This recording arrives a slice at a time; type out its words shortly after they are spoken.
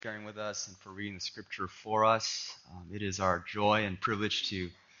Sharing with us and for reading the scripture for us. It is our joy and privilege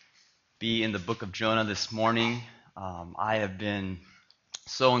to be in the book of Jonah this morning. I have been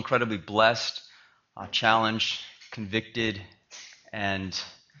so incredibly blessed, challenged, convicted, and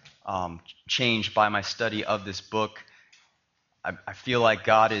changed by my study of this book. I feel like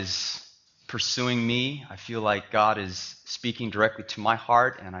God is pursuing me. I feel like God is speaking directly to my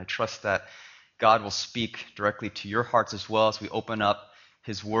heart, and I trust that God will speak directly to your hearts as well as we open up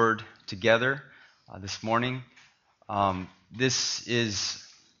His Word together this morning. This is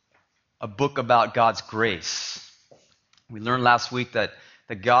a book about God's grace. We learned last week that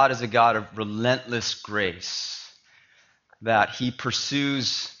God is a God of relentless grace, that He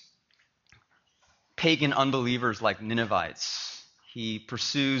pursues pagan unbelievers like Ninevites. He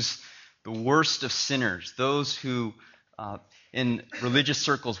pursues the worst of sinners, those who in religious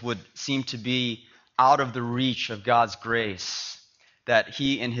circles would seem to be out of the reach of God's grace, that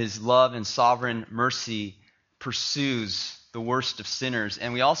He in His love and sovereign mercy pursues the worst of sinners.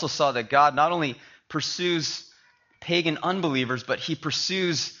 And we also saw that God not only pursues pagan unbelievers, but He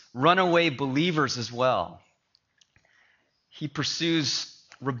pursues runaway believers as well. He pursues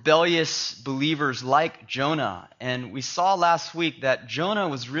rebellious believers like Jonah. And we saw last week that Jonah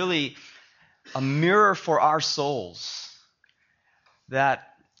was really a mirror for our souls, that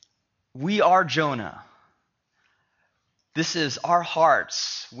we are Jonah. This is our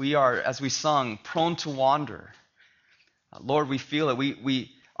hearts. We are, as we sung, prone to wander. Lord, we feel it.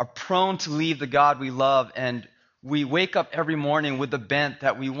 We are prone to leave the God we love, and we wake up every morning with the bent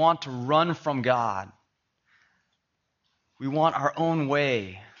that we want to run from God. We want our own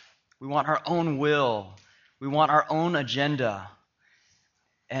way. We want our own will. We want our own agenda.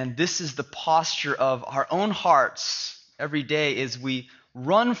 And this is the posture of our own hearts every day, is we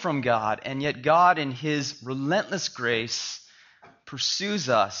run from God, and yet God in His relentless grace pursues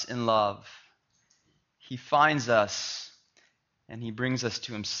us in love. He finds us and He brings us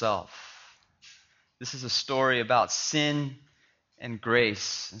to Himself. This is a story about sin and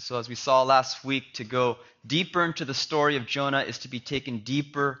grace. And so as we saw last week, to go deeper into the story of Jonah is to be taken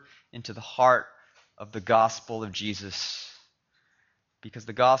deeper into the heart of the gospel of Jesus. Because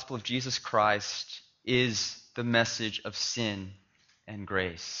the gospel of Jesus Christ is the message of sin and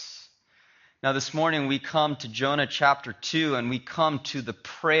grace. Now this morning we come to Jonah chapter 2, and we come to the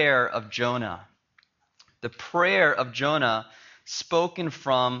prayer of Jonah. The prayer of Jonah spoken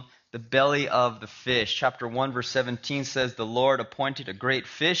from the belly of the fish. Chapter 1 verse 17 says, "The Lord appointed a great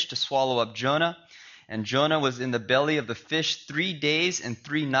fish to swallow up Jonah, and Jonah was in the belly of the fish 3 days and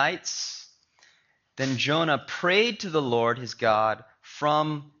 3 nights. Then Jonah prayed to the Lord his God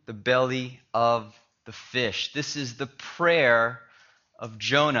from the belly of the fish." This is the prayer of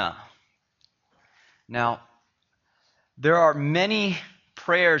Jonah. Now, there are many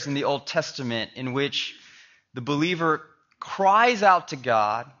prayers in the Old Testament in which the believer cries out to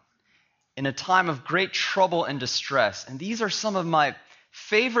God in a time of great trouble and distress. And these are some of my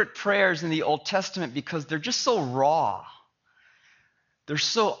favorite prayers in the Old Testament because they're just so raw. They're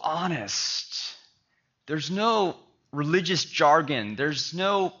so honest. There's no religious jargon. There's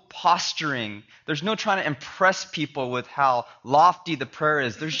no posturing. There's no trying to impress people with how lofty the prayer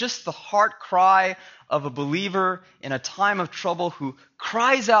is. There's just the heart cry of a believer in a time of trouble who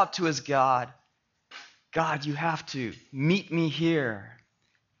cries out to his God, "God, you have to meet me here,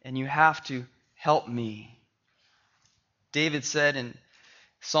 and you have to help me." David said in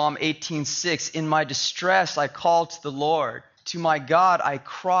Psalm 18:6, "In my distress I called to the Lord. To my God I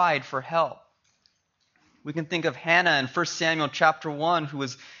cried for help." We can think of Hannah in 1 Samuel chapter 1, who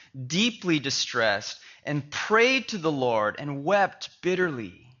was deeply distressed and prayed to the Lord and wept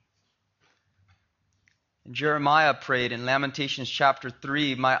bitterly. And Jeremiah prayed in Lamentations chapter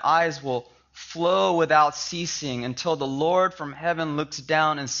 3, "My eyes will flow without ceasing until the Lord from heaven looks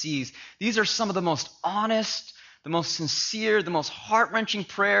down and sees." These are some of the most honest, the most sincere, the most heart-wrenching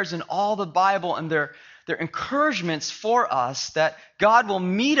prayers in all the Bible, and they're encouragements for us that God will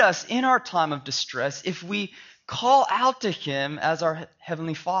meet us in our time of distress if we call out to Him as our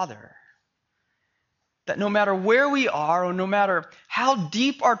Heavenly Father. That no matter where we are, or no matter how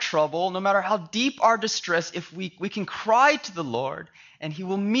deep our trouble, no matter how deep our distress, if we can cry to the Lord, and He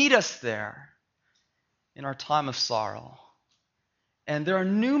will meet us there in our time of sorrow. And there are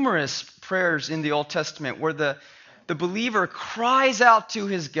numerous prayers in the Old Testament where the believer cries out to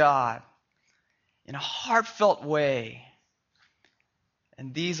his God in a heartfelt way.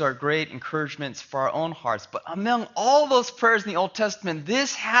 And these are great encouragements for our own hearts. But among all those prayers in the Old Testament,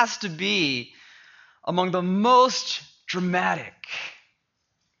 this has to be among the most dramatic.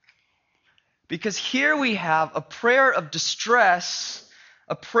 Because here we have a prayer of distress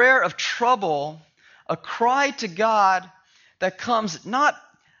a prayer of trouble, a cry to God that comes not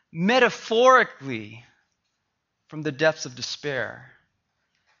metaphorically from the depths of despair,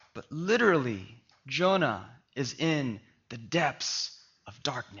 but literally, Jonah is in the depths of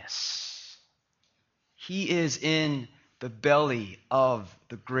darkness. He is in the belly of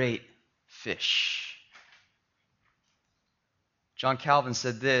the great fish. John Calvin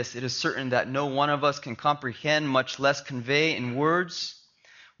said this: "It is certain that no one of us can comprehend, much less convey in words,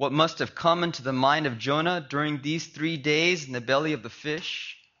 what must have come into the mind of Jonah during these 3 days in the belly of the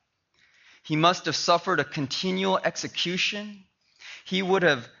fish. He must have suffered a continual execution. He would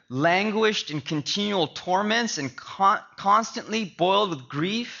have languished in continual torments and constantly boiled with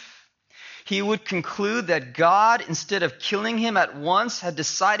grief. He would conclude that God, instead of killing him at once, had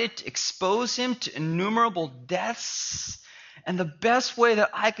decided to expose him to innumerable deaths. And the best way that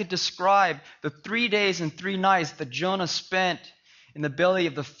I could describe the 3 days and 3 nights that Jonah spent in the belly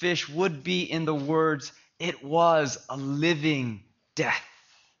of the fish would be in the words, it was a living death.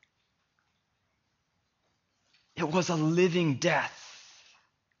 It was a living death.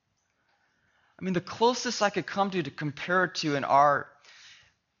 I mean, the closest I could come to compare it to in our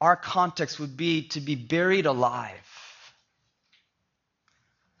context would be to be buried alive.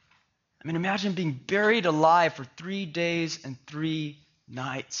 I mean, imagine being buried alive for 3 days and 3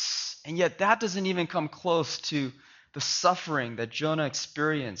 nights. And yet that doesn't even come close to the suffering that Jonah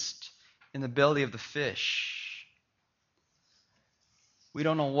experienced in the belly of the fish. We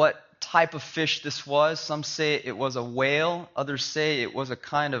don't know what type of fish this was. Some say it was a whale. Others say it was a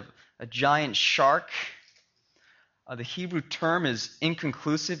kind of a giant shark. The Hebrew term is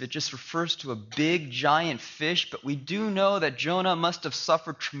inconclusive. It just refers to a big, giant fish. But we do know that Jonah must have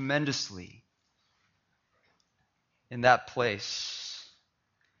suffered tremendously in that place.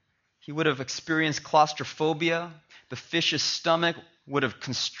 He would have experienced claustrophobia. The fish's stomach would have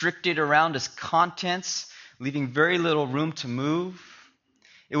constricted around his contents, leaving very little room to move.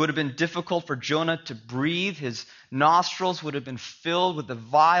 It would have been difficult for Jonah to breathe. His nostrils would have been filled with the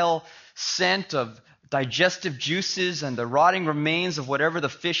vile scent of digestive juices and the rotting remains of whatever the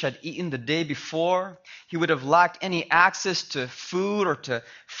fish had eaten the day before. He would have lacked any access to food or to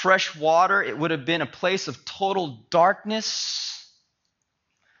fresh water. It would have been a place of total darkness.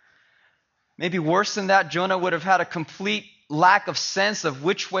 Maybe worse than that, Jonah would have had a complete lack of sense of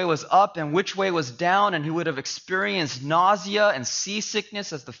which way was up and which way was down, and he would have experienced nausea and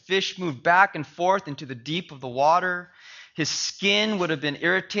seasickness as the fish moved back and forth into the deep of the water. His skin would have been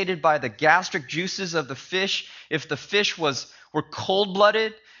irritated by the gastric juices of the fish. If the fish were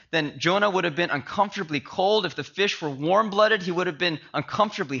cold-blooded, then Jonah would have been uncomfortably cold. If the fish were warm-blooded, he would have been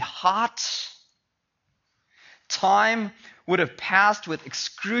uncomfortably hot. Time would have passed with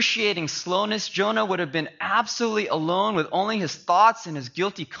excruciating slowness. Jonah would have been absolutely alone with only his thoughts and his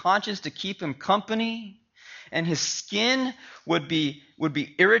guilty conscience to keep him company. And his skin would be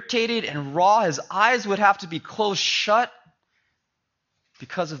irritated and raw. His eyes would have to be closed shut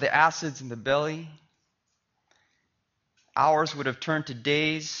because of the acids in the belly. Hours would have turned to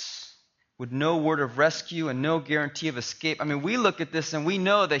days with no word of rescue and no guarantee of escape. I mean, we look at this and we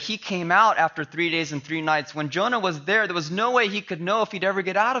know that he came out after 3 days and 3 nights. When Jonah was there was no way he could know if he'd ever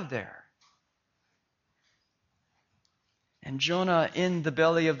get out of there. And Jonah in the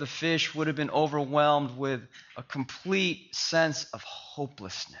belly of the fish would have been overwhelmed with a complete sense of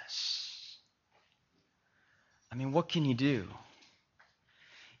hopelessness. I mean, what can you do?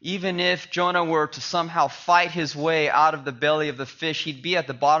 Even if Jonah were to somehow fight his way out of the belly of the fish, he'd be at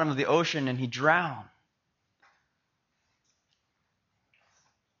the bottom of the ocean and he'd drown.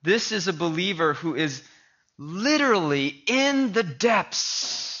 This is a believer who is literally in the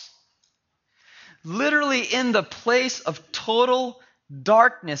depths, literally in the place of total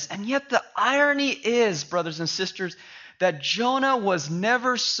darkness. And yet the irony is, brothers and sisters, that Jonah was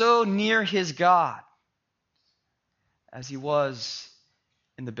never so near his God as he was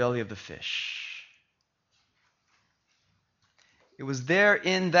in the belly of the fish. It was there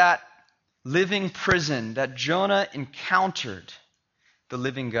in that living prison that Jonah encountered the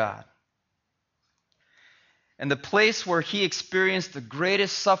living God. And the place where he experienced the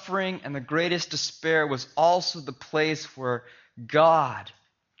greatest suffering and the greatest despair was also the place where God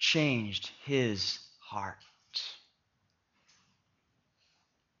changed his heart.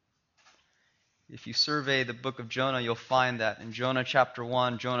 If you survey the book of Jonah, you'll find that in Jonah chapter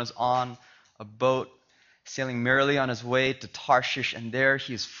 1, Jonah's on a boat sailing merrily on his way to Tarshish, and there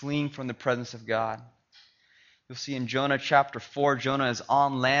he is fleeing from the presence of God. You'll see in Jonah chapter 4, Jonah is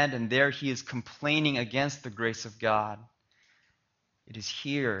on land, and there he is complaining against the grace of God. It is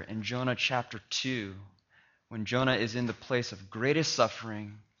here in Jonah chapter 2 when Jonah is in the place of greatest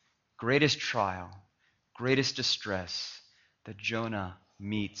suffering, greatest trial, greatest distress, that Jonah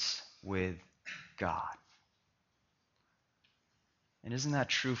meets with God. And isn't that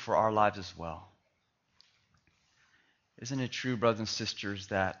true for our lives as well? Isn't it true, brothers and sisters,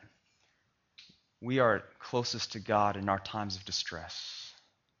 that we are closest to God in our times of distress?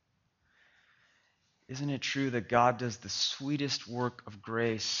 Isn't it true that God does the sweetest work of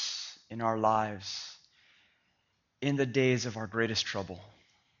grace in our lives in the days of our greatest trouble?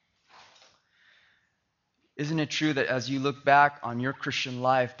 Isn't it true that as you look back on your Christian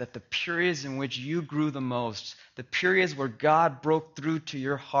life, that the periods in which you grew the most, the periods where God broke through to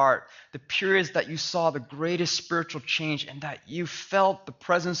your heart, the periods that you saw the greatest spiritual change and that you felt the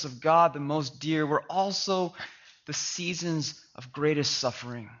presence of God the most dear, were also the seasons of greatest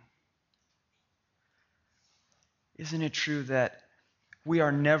suffering? Isn't it true that we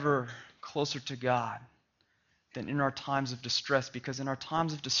are never closer to God than in our times of distress? Because in our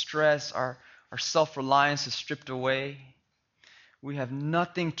times of distress, our self-reliance is stripped away. We have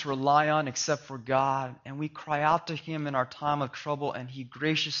nothing to rely on except for God, and we cry out to Him in our time of trouble, and He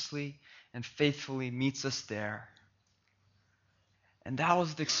graciously and faithfully meets us there. And that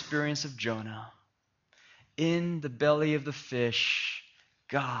was the experience of Jonah. In the belly of the fish,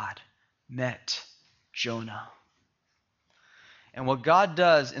 God met Jonah. And what God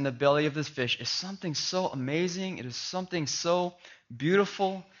does in the belly of this fish is something so amazing. It is something so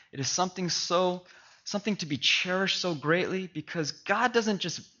beautiful. It is something to be cherished so greatly, because God doesn't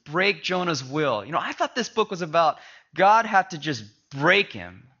just break Jonah's will. I thought this book was about God had to just break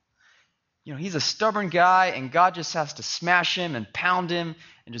him. He's a stubborn guy, and God just has to smash him and pound him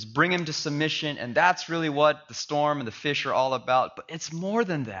and just bring him to submission. And that's really what the storm and the fish are all about. But it's more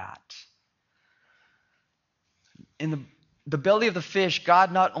than that. In the belly of the fish,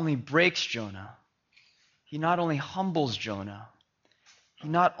 God not only breaks Jonah, He not only humbles Jonah, He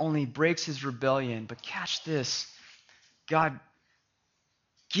not only breaks his rebellion, but catch this, God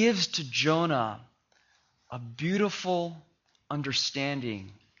gives to Jonah a beautiful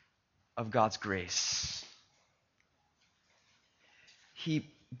understanding of God's grace. He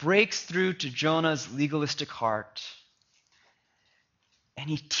breaks through to Jonah's legalistic heart, and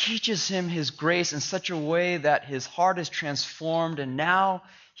He teaches him His grace in such a way that his heart is transformed, and now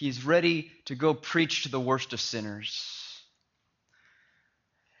he's ready to go preach to the worst of sinners.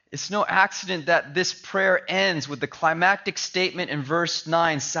 It's no accident that this prayer ends with the climactic statement in verse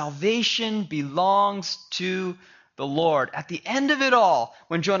 9, salvation belongs to the Lord. At the end of it all,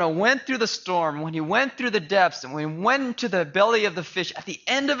 when Jonah went through the storm, when he went through the depths, and when he went into the belly of the fish, at the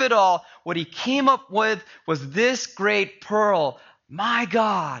end of it all, what he came up with was this great pearl: my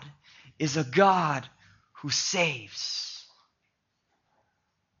God is a God who saves.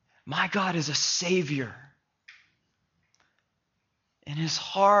 My God is a Savior. And His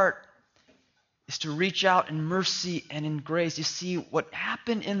heart is to reach out in mercy and in grace. You see, what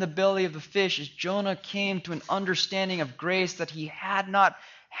happened in the belly of the fish is Jonah came to an understanding of grace that he had not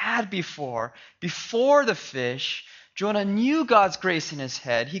had before. Before the fish, Jonah knew God's grace in his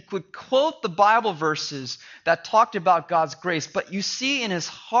head. He could quote the Bible verses that talked about God's grace. But you see, in his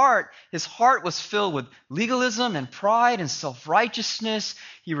heart was filled with legalism and pride and self-righteousness.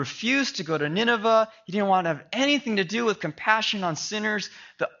 He refused to go to Nineveh. He didn't want to have anything to do with compassion on sinners.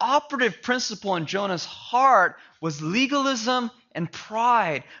 The operative principle in Jonah's heart was legalism and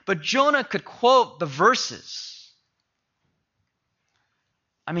pride. But Jonah could quote the verses.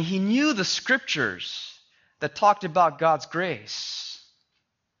 He knew the scriptures that talked about God's grace.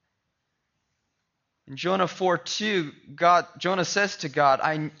 In Jonah 4:2, Jonah says to God,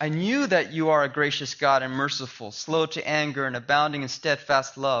 I knew that you are a gracious God and merciful, slow to anger and abounding in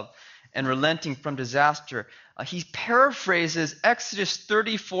steadfast love and relenting from disaster. He paraphrases Exodus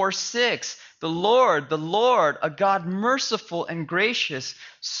 34:6. The Lord, a God merciful and gracious,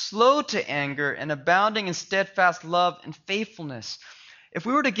 slow to anger and abounding in steadfast love and faithfulness. If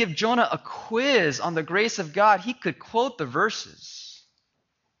we were to give Jonah a quiz on the grace of God, he could quote the verses.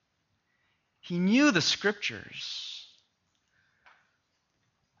 He knew the scriptures.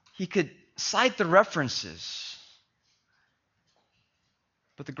 He could cite the references.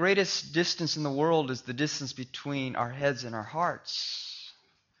 But the greatest distance in the world is the distance between our heads and our hearts.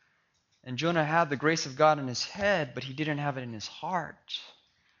 And Jonah had the grace of God in his head, but he didn't have it in his heart.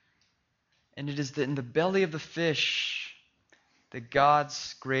 And it is in the belly of the fish that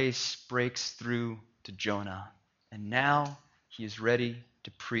God's grace breaks through to Jonah. And now he is ready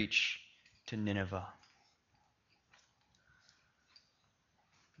to preach to Nineveh.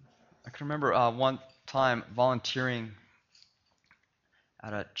 I can remember one time volunteering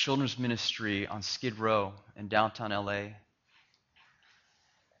at a children's ministry on Skid Row in downtown LA.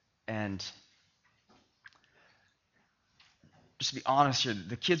 And just to be honest here,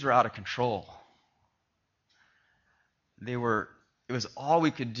 the kids were out of control. It was all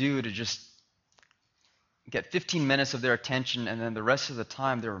we could do to just get 15 minutes of their attention, and then the rest of the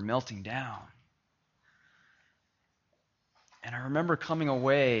time they were melting down. And I remember coming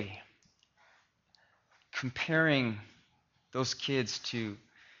away comparing those kids to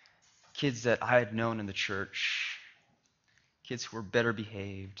kids that I had known in the church, kids who were better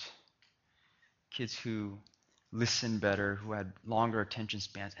behaved, kids who listened better, who had longer attention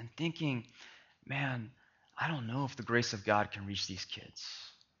spans, and thinking, man, I don't know if the grace of God can reach these kids.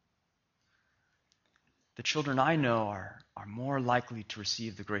 The children I know are more likely to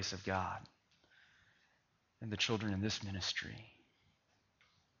receive the grace of God than the children in this ministry.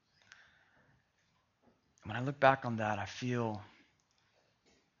 When I look back on that, I feel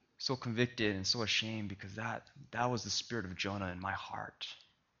so convicted and so ashamed, because that was the spirit of Jonah in my heart.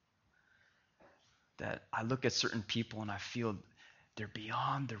 That I look at certain people and I feel they're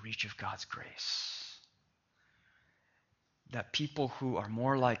beyond the reach of God's grace. That people who are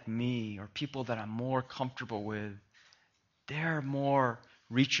more like me, or people that I'm more comfortable with, they're more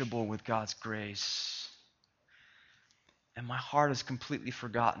reachable with God's grace. And my heart has completely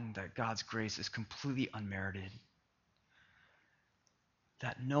forgotten that God's grace is completely unmerited.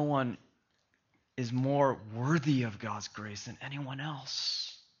 That no one is more worthy of God's grace than anyone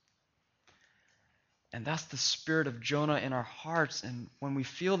else. And that's the spirit of Jonah in our hearts. And when we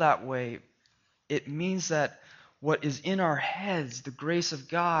feel that way, it means that what is in our heads, the grace of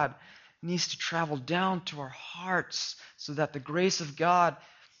God, needs to travel down to our hearts, so that the grace of God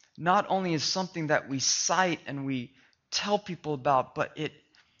not only is something that we cite and we tell people about, but it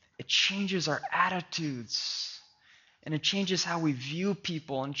changes our attitudes, and it changes how we view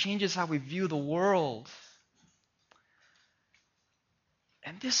people, and changes how we view the world.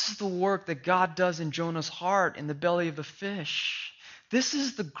 And this is the work that God does in Jonah's heart, in the belly of the fish. This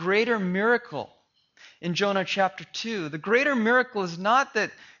is the greater miracle in Jonah chapter 2. The greater miracle is not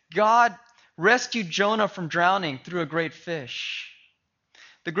that God rescued Jonah from drowning through a great fish.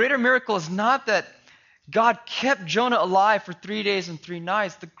 The greater miracle is not that God kept Jonah alive for 3 days and 3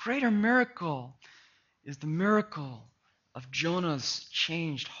 nights. The greater miracle is the miracle of Jonah's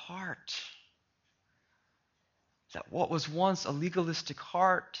changed heart. That what was once a legalistic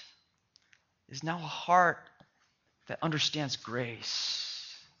heart is now a heart that understands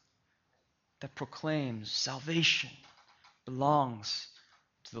grace, that proclaims salvation belongs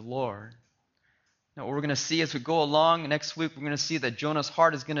to the Lord. Now, what we're going to see as we go along next week, we're going to see that Jonah's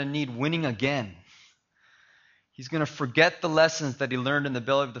heart is going to need winning again. He's going to forget the lessons that he learned in the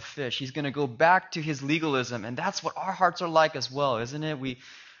belly of the fish. He's going to go back to his legalism, and that's what our hearts are like as well, isn't it?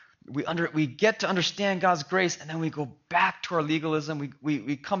 We get to understand God's grace, and then we go back to our legalism.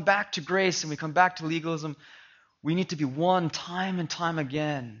 We come back to grace, and we come back to legalism. We need to be won time and time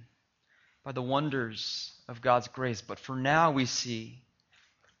again by the wonders of God's grace. But for now, we see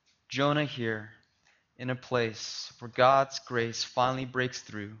Jonah here in a place where God's grace finally breaks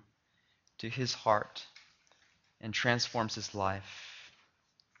through to his heart and transforms his life.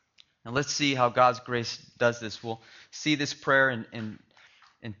 Now let's see how God's grace does this. We'll see this prayer in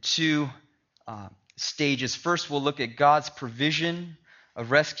two stages. First, we'll look at God's provision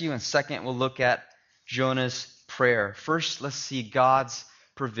of rescue, and second, we'll look at Jonah's prayer. First, let's see God's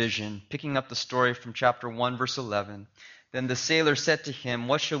provision. Picking up the story from chapter 1, verse 11. Then the sailor said to him,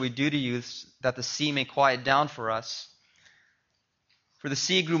 "What shall we do to you that the sea may quiet down for us?" For the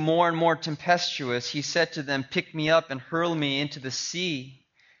sea grew more and more tempestuous. He said to them, "Pick me up and hurl me into the sea,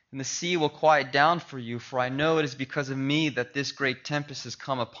 and the sea will quiet down for you, for I know it is because of me that this great tempest has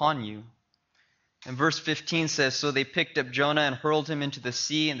come upon you." And verse 15 says, "So they picked up Jonah and hurled him into the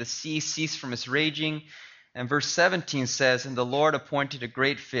sea, and the sea ceased from its raging." And verse 17 says, "And the Lord appointed a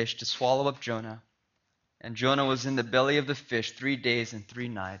great fish to swallow up Jonah. And Jonah was in the belly of the fish 3 days and 3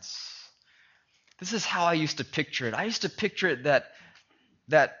 nights." This is how I used to picture it. I used to picture it that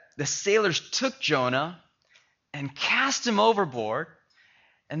the sailors took Jonah and cast him overboard,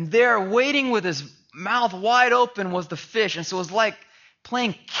 and there, waiting with his mouth wide open, was the fish. And so it was like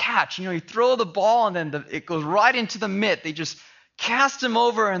playing catch. You throw the ball, and then it goes right into the mitt. They just cast him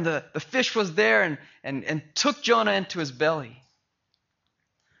over, and the fish was there and took Jonah into his belly.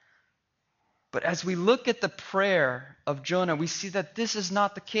 But as we look at the prayer of Jonah, we see that this is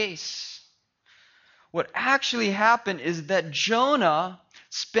not the case. What actually happened is that Jonah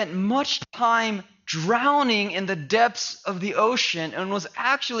spent much time drowning in the depths of the ocean and was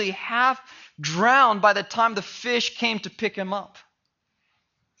actually half drowned by the time the fish came to pick him up.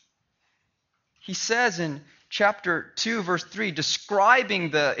 He says in chapter 2, verse 3, describing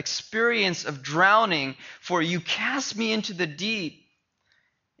the experience of drowning, "For you cast me into the deep,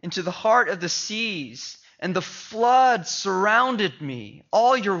 into the heart of the seas, and the flood surrounded me.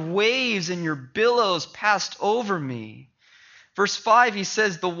 All your waves and your billows passed over me." Verse 5, he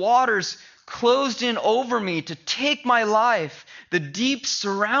says, "The waters closed in over me to take my life. The deep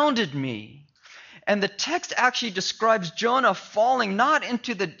surrounded me." And the text actually describes Jonah falling not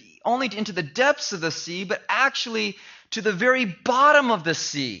only into the depths of the sea, but actually to the very bottom of the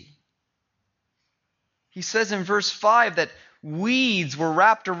sea. He says in verse 5 that weeds were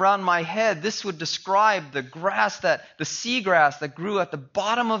wrapped around my head. This would describe the seagrass that grew at the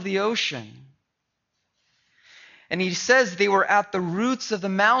bottom of the ocean. And he says they were at the roots of the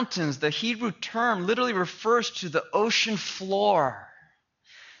mountains. The Hebrew term literally refers to the ocean floor.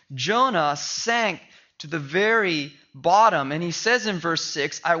 Jonah sank to the very bottom. And he says in verse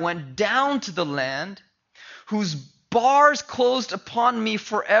 6, "I went down to the land whose bars closed upon me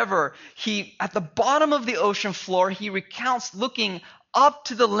forever." At the bottom of the ocean floor, he recounts looking up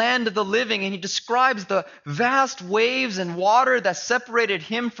to the land of the living, and he describes the vast waves and water that separated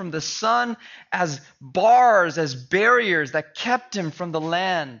him from the sun as bars, as barriers that kept him from the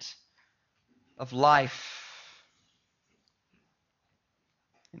land of life.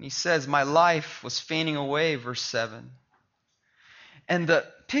 And he says, "My life was fainting away," verse 7. And the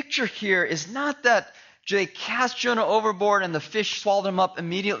picture here is not that they cast Jonah overboard and the fish swallowed him up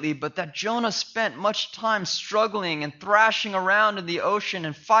immediately, but that Jonah spent much time struggling and thrashing around in the ocean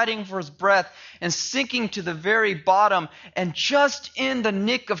and fighting for his breath and sinking to the very bottom. And just in the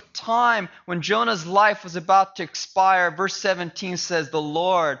nick of time, when Jonah's life was about to expire, verse 17 says, "The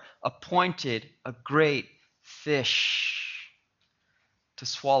Lord appointed a great fish to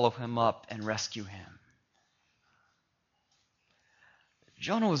swallow him up and rescue him."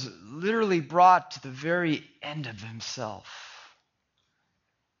 Jonah was literally brought to the very end of himself.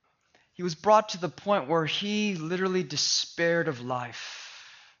 He was brought to the point where he literally despaired of life,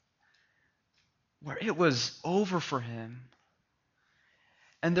 where it was over for him,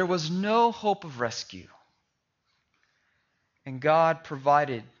 and there was no hope of rescue. And God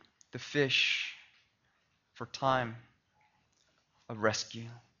provided the fish for time of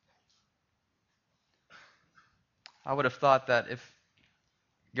rescue. I would have thought that if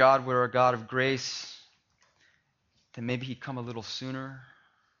God were a God of grace, then maybe he'd come a little sooner.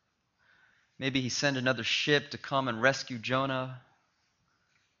 Maybe he'd send another ship to come and rescue Jonah.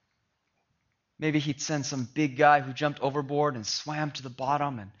 Maybe he'd send some big guy who jumped overboard and swam to the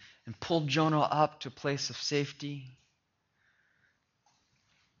bottom and pulled Jonah up to a place of safety.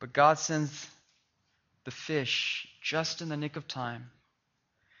 But God sends the fish just in the nick of time.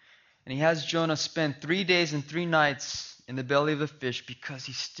 And he has Jonah spend 3 days and 3 nights in the belly of the fish because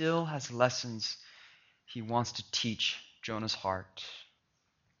he still has lessons he wants to teach Jonah's heart.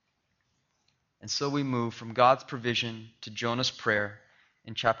 And so we move from God's provision to Jonah's prayer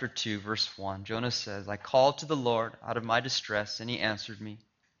in chapter 2, verse 1. Jonah says, "I called to the Lord out of my distress, and he answered me.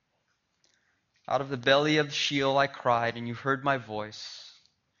 Out of the belly of Sheol I cried, and you heard my voice.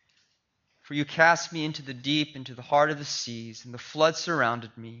 For you cast me into the deep, into the heart of the seas, and the flood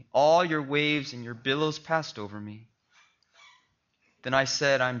surrounded me. All your waves and your billows passed over me. Then I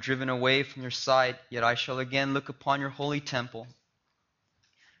said, I am driven away from your sight, yet I shall again look upon your holy temple.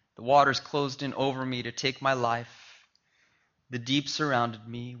 The waters closed in over me to take my life. The deep surrounded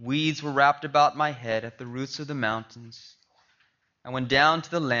me. Weeds were wrapped about my head at the roots of the mountains. I went down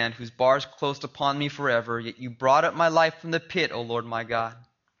to the land whose bars closed upon me forever, yet you brought up my life from the pit, O Lord my God.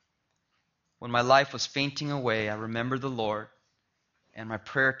 When my life was fainting away, I remembered the Lord, and my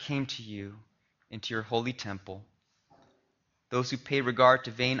prayer came to you into your holy temple. Those who pay regard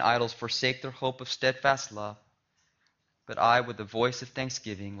to vain idols forsake their hope of steadfast love. But I, with the voice of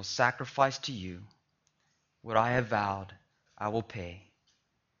thanksgiving, will sacrifice to you. What I have vowed, I will pay.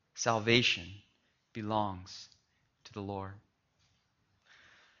 Salvation belongs to the Lord."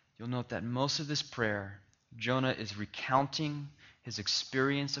 You'll note that most of this prayer, Jonah is recounting his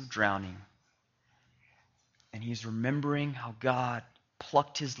experience of drowning. And he's remembering how God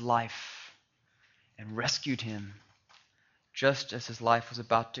plucked his life and rescued him just as his life was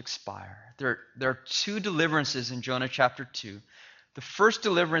about to expire. There are 2 deliverances in Jonah chapter 2. The first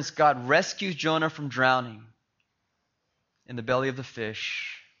deliverance, God rescues Jonah from drowning in the belly of the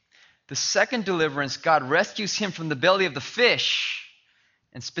fish. The second deliverance, God rescues him from the belly of the fish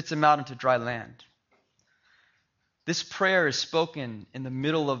and spits him out into dry land. This prayer is spoken in the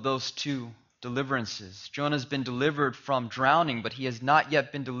middle of those 2 deliverances. Jonah's been delivered from drowning, but he has not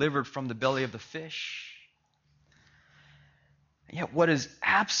yet been delivered from the belly of the fish. And yet what is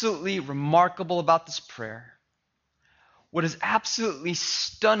absolutely remarkable about this prayer, what is absolutely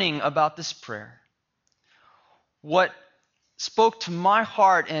stunning about this prayer, what spoke to my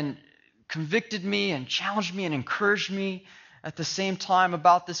heart and convicted me and challenged me and encouraged me at the same time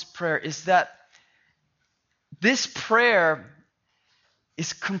about this prayer is that this prayer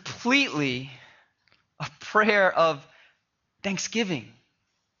is completely a prayer of thanksgiving.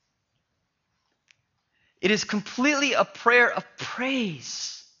 It is completely a prayer of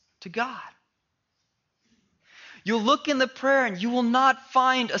praise to God. You'll look in the prayer and you will not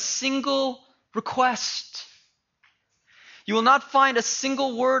find a single request. You will not find a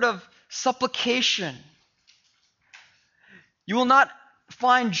single word of supplication. You will not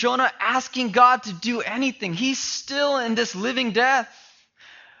find Jonah asking God to do anything. He's still in this living death.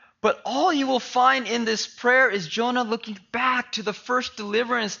 But all you will find in this prayer is Jonah looking back to the first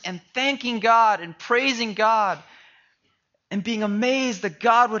deliverance and thanking God and praising God and being amazed that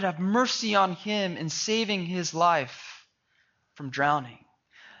God would have mercy on him in saving his life from drowning.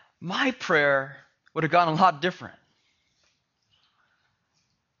 My prayer would have gone a lot different.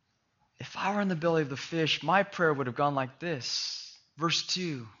 If I were in the belly of the fish, my prayer would have gone like this. Verse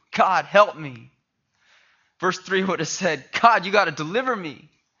 2, God, help me. Verse 3 would have said, God, you got to deliver me.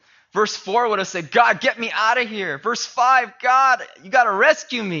 Verse 4 would have said, God, get me out of here. Verse 5, God, you got to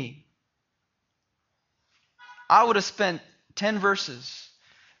rescue me. I would have spent 10 verses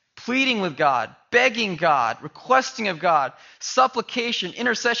pleading with God, begging God, requesting of God, supplication,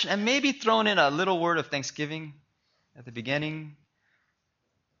 intercession, and maybe thrown in a little word of thanksgiving at the beginning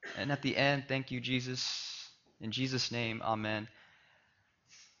and at the end. Thank you, Jesus. In Jesus' name, amen.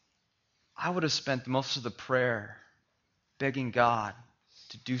 I would have spent most of the prayer begging God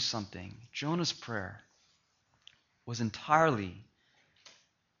to do something. Jonah's prayer was entirely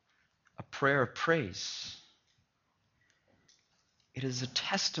a prayer of praise. It is a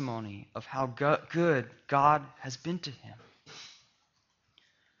testimony of how good God has been to him.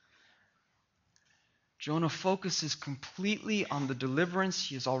 Jonah focuses completely on the deliverance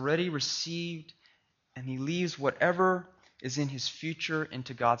he has already received, and he leaves whatever is in his future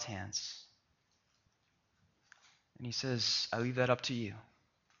into God's hands. And he says, I leave that up to you.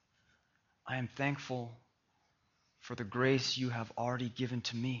 I am thankful for the grace you have already given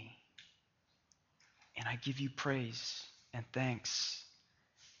to me. And I give you praise and thanks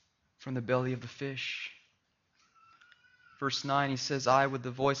from the belly of the fish. Verse 9, he says, I, with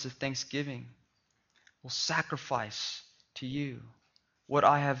the voice of thanksgiving, will sacrifice to you. What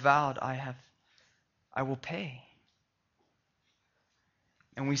I have vowed, I will pay.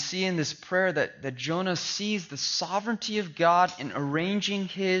 And we see in this prayer that Jonah sees the sovereignty of God in arranging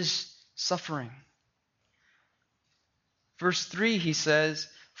his suffering. Verse 3, he says,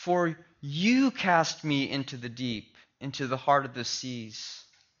 for you cast me into the deep, into the heart of the seas.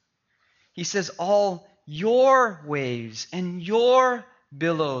 He says, all your waves and your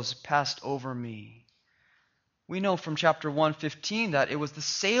billows passed over me. We know from chapter 1:15 that it was the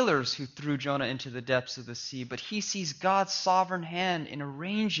sailors who threw Jonah into the depths of the sea, but he sees God's sovereign hand in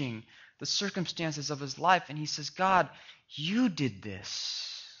arranging the circumstances of his life, and he says, God, you did this.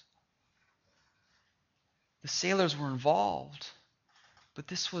 The sailors were involved, but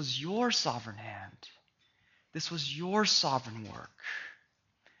this was your sovereign hand. This was your sovereign work.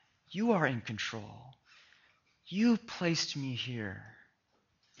 You are in control. You placed me here.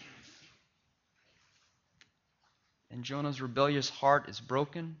 And Jonah's rebellious heart is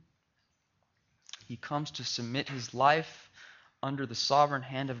broken. He comes to submit his life under the sovereign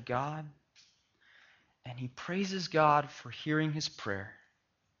hand of God. And he praises God for hearing his prayer.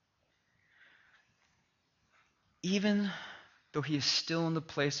 Even though he is still in the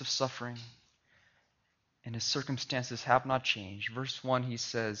place of suffering and his circumstances have not changed. Verse 1, he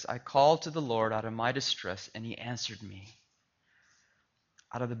says, I called to the Lord out of my distress, and he answered me.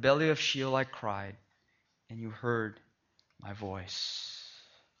 Out of the belly of Sheol I cried, and you heard my voice.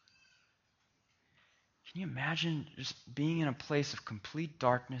 Can you imagine just being in a place of complete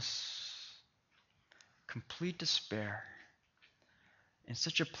darkness, complete despair, in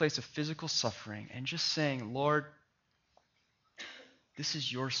such a place of physical suffering, and just saying, Lord, this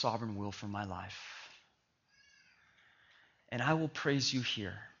is your sovereign will for my life. And I will praise you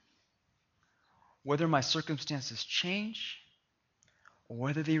here. Whether my circumstances change or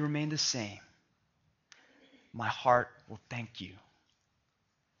whether they remain the same, my heart will thank you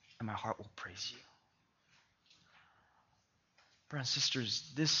and my heart will praise you. Brothers and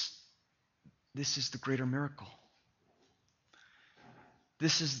sisters, this is the greater miracle.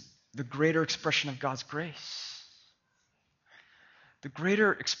 This is the greater expression of God's grace. The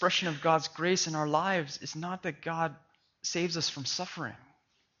greater expression of God's grace in our lives is not that God saves us from suffering.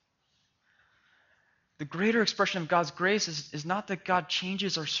 The greater expression of God's grace is not that God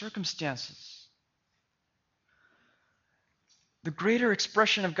changes our circumstances. The greater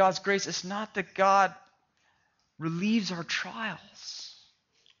expression of God's grace is not that God relieves our trials.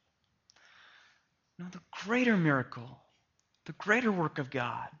 No, the greater miracle, the greater work of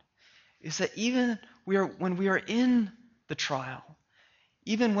God is that even when we are in the trial,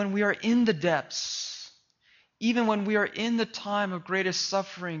 even when we are in the depths, even when we are in the time of greatest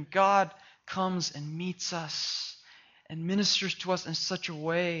suffering, God comes and meets us and ministers to us in such a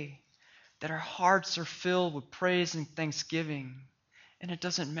way that our hearts are filled with praise and thanksgiving. And it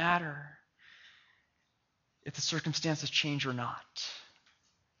doesn't matter if the circumstances change or not.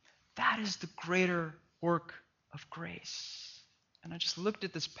 That is the greater work of grace. And I just looked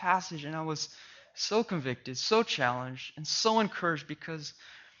at this passage and I was so convicted, so challenged, and so encouraged because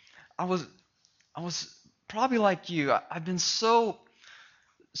I was probably like you. I've been so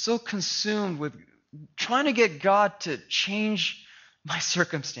consumed with trying to get God to change my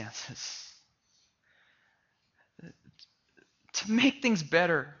circumstances, to make things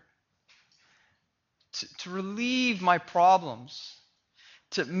better, to relieve my problems,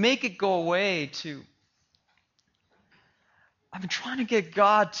 to make it go away, I've been trying to get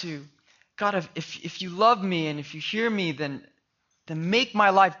God, if you love me and if you hear me, then make my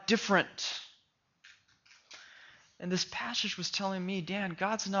life different. And this passage was telling me, Dan,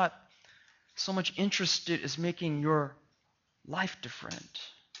 God's not so much interested as making your life different.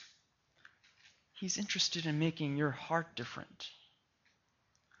 He's interested in making your heart different.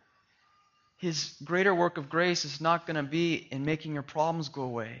 His greater work of grace is not going to be in making your problems go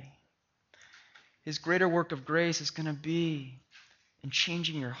away. His greater work of grace is going to be in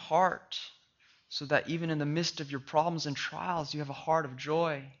changing your heart so that even in the midst of your problems and trials, you have a heart of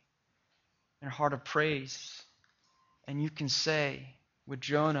joy and a heart of praise. And you can say with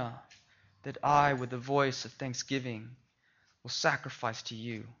Jonah that I, with the voice of thanksgiving, will sacrifice to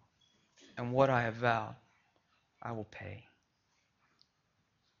you, and what I have vowed, I will pay.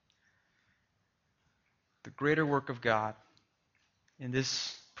 The greater work of God in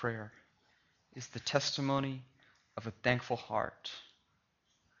this prayer is the testimony of a thankful heart.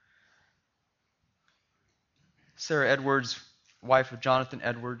 Sarah Edwards, wife of Jonathan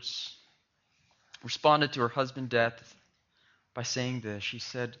Edwards, responded to her husband's death by saying this. She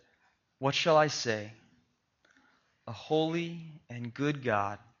said, "What shall I say? A holy and good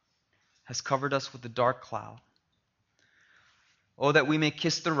God has covered us with a dark cloud. Oh, that we may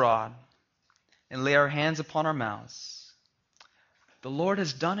kiss the rod and lay our hands upon our mouths. The Lord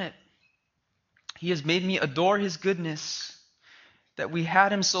has done it. He has made me adore his goodness, that we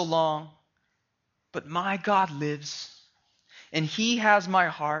had him so long. But my God lives, and he has my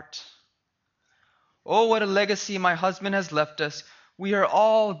heart. Oh, what a legacy my husband has left us. We are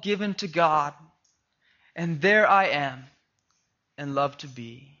all given to God, and there I am, and love to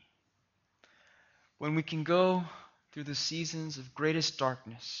be." When we can go through the seasons of greatest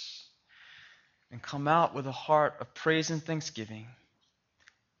darkness and come out with a heart of praise and thanksgiving,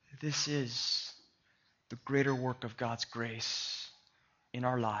 this is the greater work of God's grace in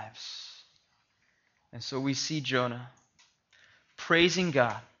our lives. And so we see Jonah praising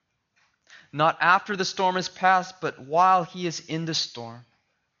God, not after the storm has passed, but while he is in the storm.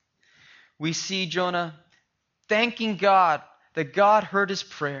 We see Jonah thanking God that God heard his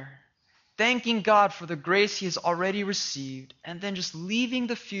prayer, thanking God for the grace he has already received, and then just leaving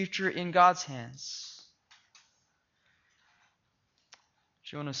the future in God's hands.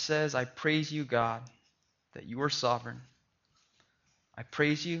 Jonah says, "I praise you, God, that you are sovereign. I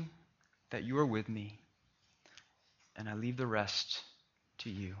praise you that you are with me, and I leave the rest to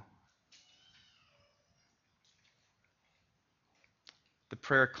you." The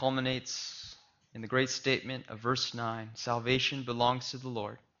prayer culminates in the great statement of verse 9, "Salvation belongs to the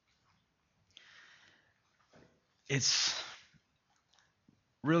Lord." It's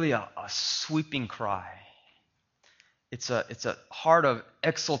really a sweeping cry. It's a heart of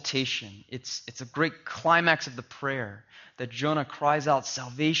exultation. It's a great climax of the prayer that Jonah cries out,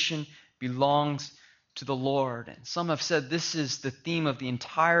 "Salvation belongs to the Lord." And some have said this is the theme of the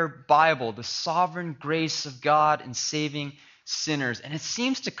entire Bible, the sovereign grace of God in saving sinners. And it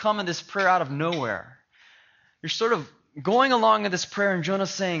seems to come in this prayer out of nowhere. You're sort of going along in this prayer and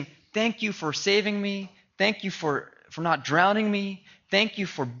Jonah's saying, "Thank you for saving me. Thank you for not drowning me. Thank you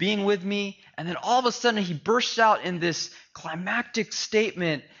for being with me." And then all of a sudden he bursts out in this climactic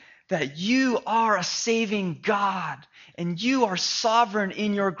statement that you are a saving God and you are sovereign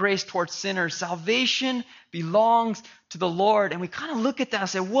in your grace towards sinners. Salvation belongs to the Lord. And we kind of look at that and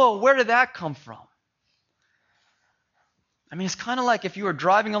say, whoa, where did that come from? I mean, it's kind of like if you were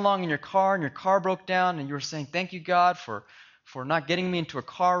driving along in your car and your car broke down and you were saying, thank you, God, for not getting me into a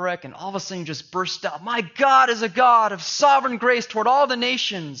car wreck, and all of a sudden you just burst out, my God is a God of sovereign grace toward all the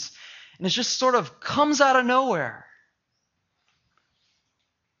nations. And it just sort of comes out of nowhere.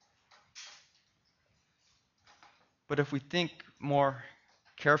 But if we think more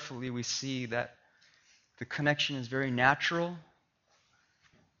carefully, we see that the connection is very natural,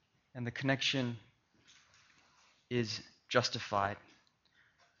 and the connection is justified.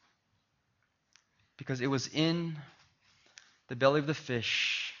 Because it was in the belly of the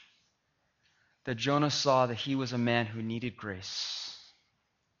fish that Jonah saw that he was a man who needed grace.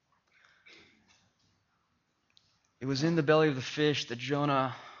 It was in the belly of the fish that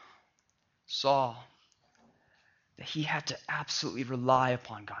Jonah saw that he had to absolutely rely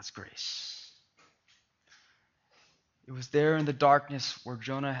upon God's grace. It was there in the darkness where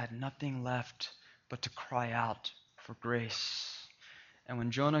Jonah had nothing left but to cry out for grace. And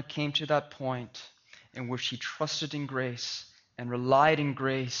when Jonah came to that point in which he trusted in grace and relied in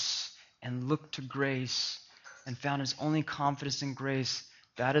grace and looked to grace and found his only confidence in grace,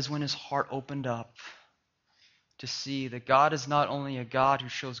 that is when his heart opened up to see that God is not only a God who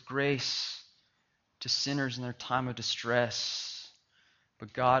shows grace to sinners in their time of distress,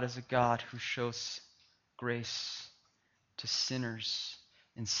 but God is a God who shows grace to sinners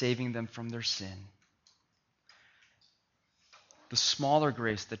in saving them from their sin. The smaller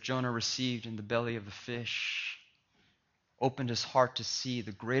grace that Jonah received in the belly of the fish opened his heart to see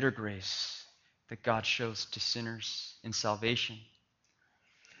the greater grace that God shows to sinners in salvation.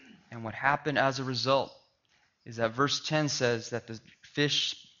 And what happened as a result is that verse 10 says that the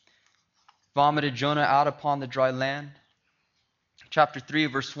fish vomited Jonah out upon the dry land. Chapter 3,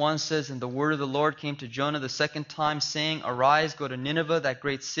 verse 1 says, and the word of the Lord came to Jonah the second time, saying, arise, go to Nineveh, that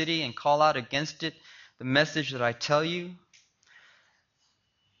great city, and call out against it the message that I tell you.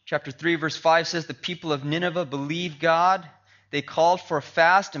 Chapter 3, verse 5 says, the people of Nineveh believed God. They called for a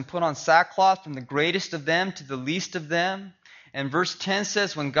fast and put on sackcloth from the greatest of them to the least of them. And verse 10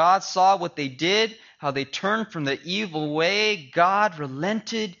 says, when God saw what they did, how they turned from the evil way, God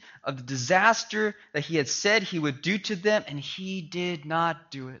relented of the disaster that he had said he would do to them, and he did not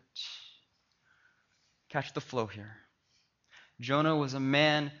do it. Catch the flow here. Jonah was a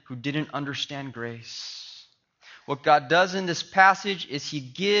man who didn't understand grace. What God does in this passage is he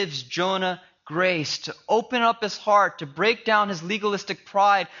gives Jonah grace to open up his heart, to break down his legalistic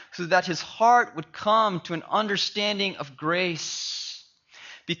pride so that his heart would come to an understanding of grace.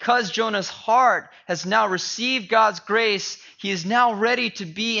 Because Jonah's heart has now received God's grace, he is now ready to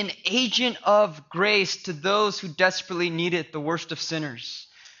be an agent of grace to those who desperately need it, the worst of sinners,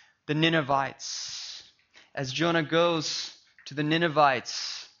 the Ninevites. As Jonah goes to the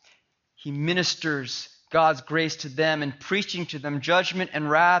Ninevites, he ministers God's grace to them and preaching to them judgment and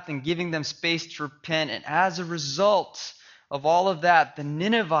wrath and giving them space to repent. And as a result of all of that, the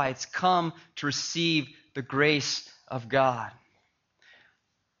Ninevites come to receive the grace of God.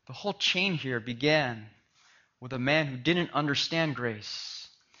 The whole chain here began with a man who didn't understand grace,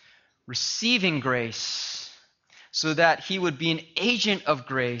 receiving grace so that he would be an agent of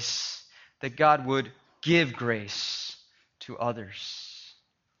grace, that God would give grace to others.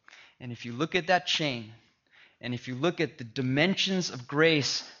 And if you look at that chain, and if you look at the dimensions of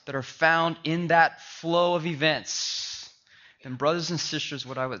grace that are found in that flow of events, then brothers and sisters,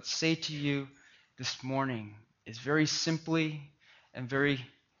 what I would say to you this morning is very simply and very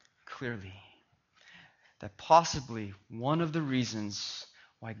clearly that possibly one of the reasons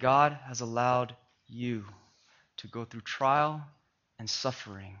why God has allowed you to go through trial and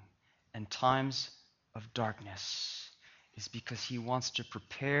suffering and times of darkness is because he wants to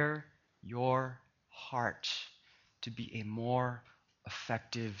prepare your heart to be a more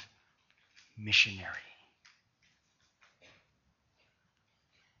effective missionary.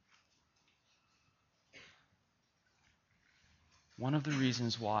 One of the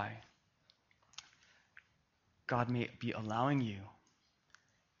reasons why God may be allowing you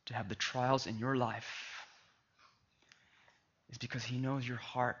to have the trials in your life is because he knows your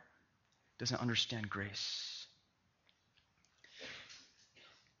heart doesn't understand grace.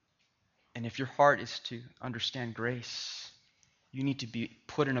 And if your heart is to understand grace, you need to be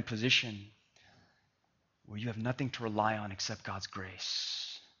put in a position where you have nothing to rely on except God's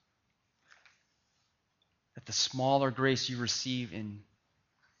grace. That the smaller grace you receive in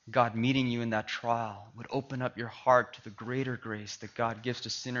God meeting you in that trial would open up your heart to the greater grace that God gives to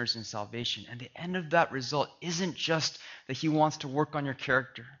sinners in salvation. And the end of that result isn't just that he wants to work on your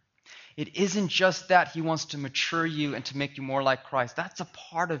character. It isn't just that he wants to mature you and to make you more like Christ. That's a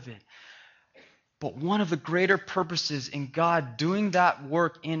part of it. But one of the greater purposes in God doing that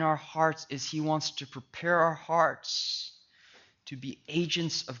work in our hearts is He wants to prepare our hearts to be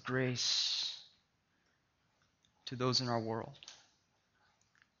agents of grace to those in our world,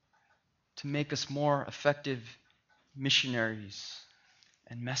 to make us more effective missionaries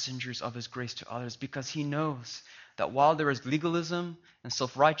and messengers of His grace to others, because He knows that while there is legalism and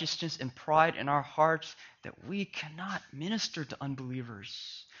self-righteousness and pride in our hearts, that we cannot minister to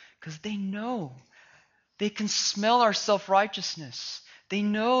unbelievers because they know. They can smell our self-righteousness. They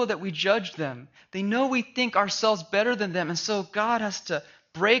know that we judge them. They know we think ourselves better than them. And so God has to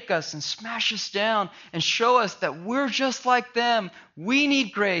break us and smash us down and show us that we're just like them. We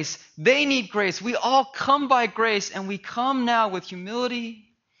need grace. They need grace. We all come by grace, and we come now with humility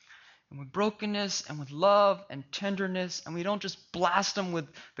and with brokenness and with love and tenderness. And we don't just blast them with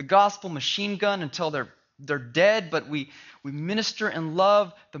the gospel machine gun until they're dead, but we minister in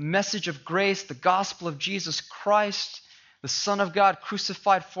love the message of grace, the gospel of Jesus Christ, the Son of God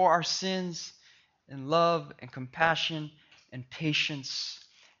crucified for our sins, in love and compassion and patience.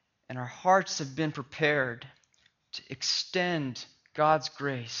 And our hearts have been prepared to extend God's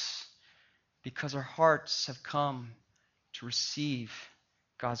grace because our hearts have come to receive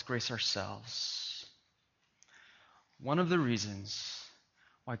God's grace ourselves. One of the reasons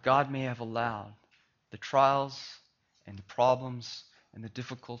why God may have allowed the trials and the problems and the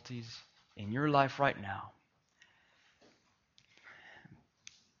difficulties in your life right now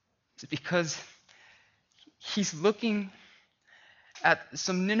is because He's looking at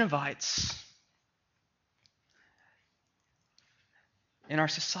some Ninevites in our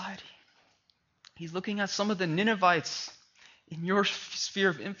society. He's looking at some of the Ninevites in your sphere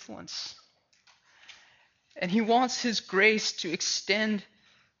of influence. And He wants His grace to extend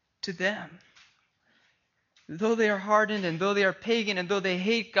to them. Though they are hardened and though they are pagan and though they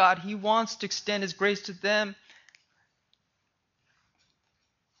hate God, He wants to extend His grace to them.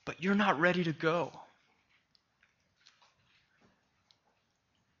 But you're not ready to go.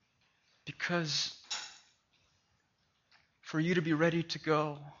 Because for you to be ready to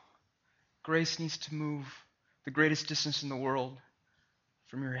go, grace needs to move the greatest distance in the world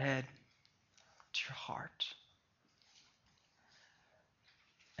from your head to your heart.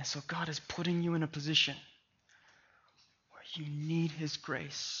 And so God is putting you in a position where you need His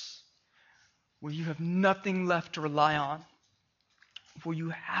grace, where you have nothing left to rely on, where you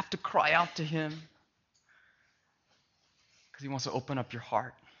have to cry out to Him because He wants to open up your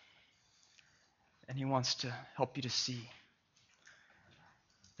heart and He wants to help you to see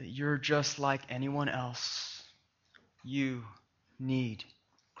that you're just like anyone else. You need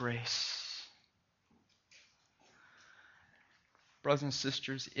grace. Brothers and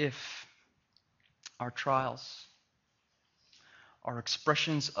sisters, if our trials are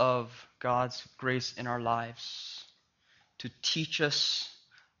expressions of God's grace in our lives to teach us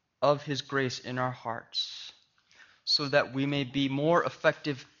of His grace in our hearts, so that we may be more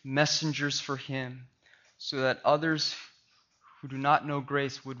effective messengers for Him, so that others who do not know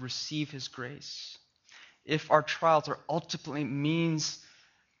grace would receive His grace. If our trials are ultimately means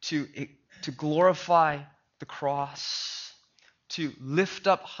to glorify the cross, to lift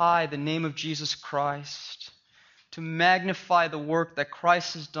up high the name of Jesus Christ, to magnify the work that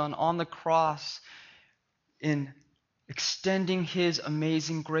Christ has done on the cross in extending His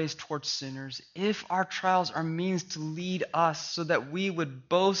amazing grace towards sinners, if our trials are means to lead us so that we would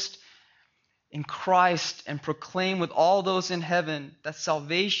boast in Christ and proclaim with all those in heaven that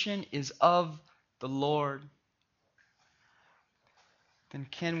salvation is of the Lord, then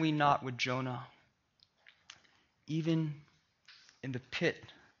can we not with Jonah, even in the pit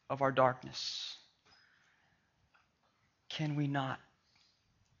of our darkness, can we not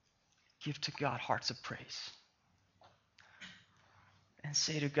give to God hearts of praise and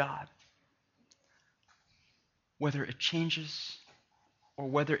say to God, whether it changes or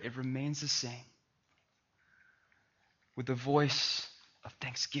whether it remains the same, with the voice of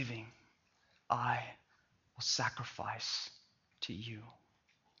thanksgiving, I will sacrifice to you.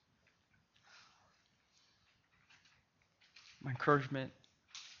 My encouragement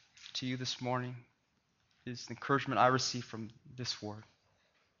to you this morning is the encouragement I receive from this word.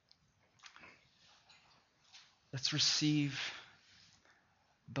 Let's receive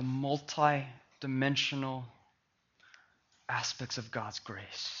the multi-dimensional aspects of God's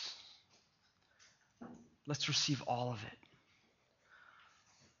grace. Let's receive all of it.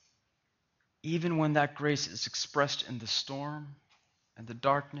 Even when that grace is expressed in the storm and the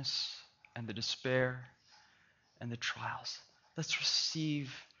darkness and the despair and the trials, let's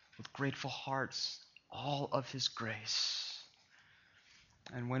receive with grateful hearts all of His grace.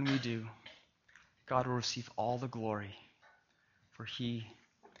 And when we do, God will receive all the glory, for he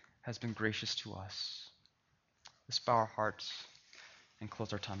has been gracious to us. Let's bow our hearts and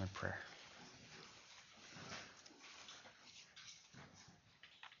close our time in prayer.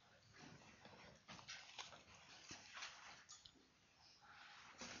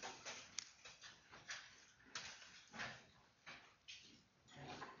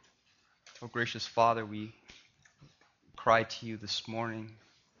 Oh, gracious Father, we cry to you this morning,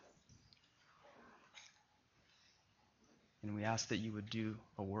 and we ask that you would do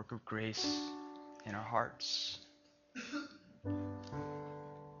a work of grace in our hearts.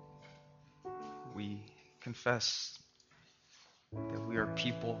 We confess that we are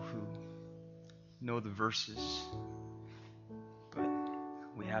people who know the verses, but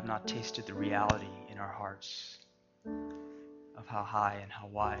we have not tasted the reality in our hearts of how high and how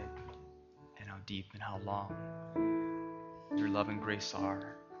wide and how deep and how long your love and grace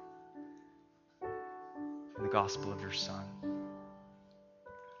are in the gospel of your Son.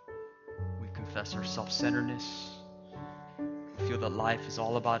 We confess our self-centeredness. We feel that life is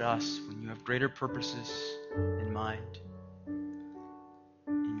all about us when you have greater purposes in mind.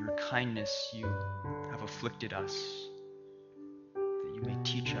 In your kindness, you have afflicted us, that you may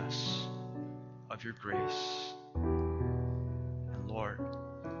teach us of your grace. And Lord,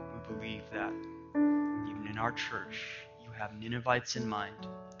 we believe that even in our church, you have Ninevites in mind,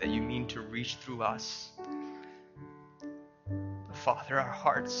 that you mean to reach through us. But Father, our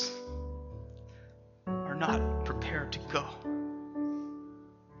hearts are not prepared to go.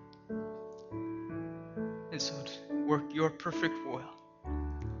 And so work your perfect will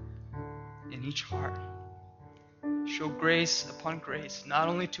in each heart. Show grace upon grace, not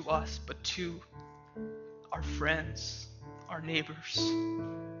only to us, but to our friends, our neighbors,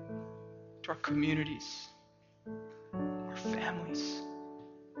 to our communities, our families.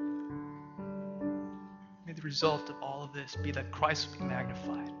 May the result of all of this be that Christ would be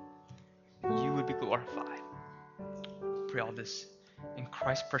magnified, and you would be glorified. Pray all this in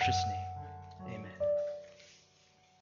Christ's precious name.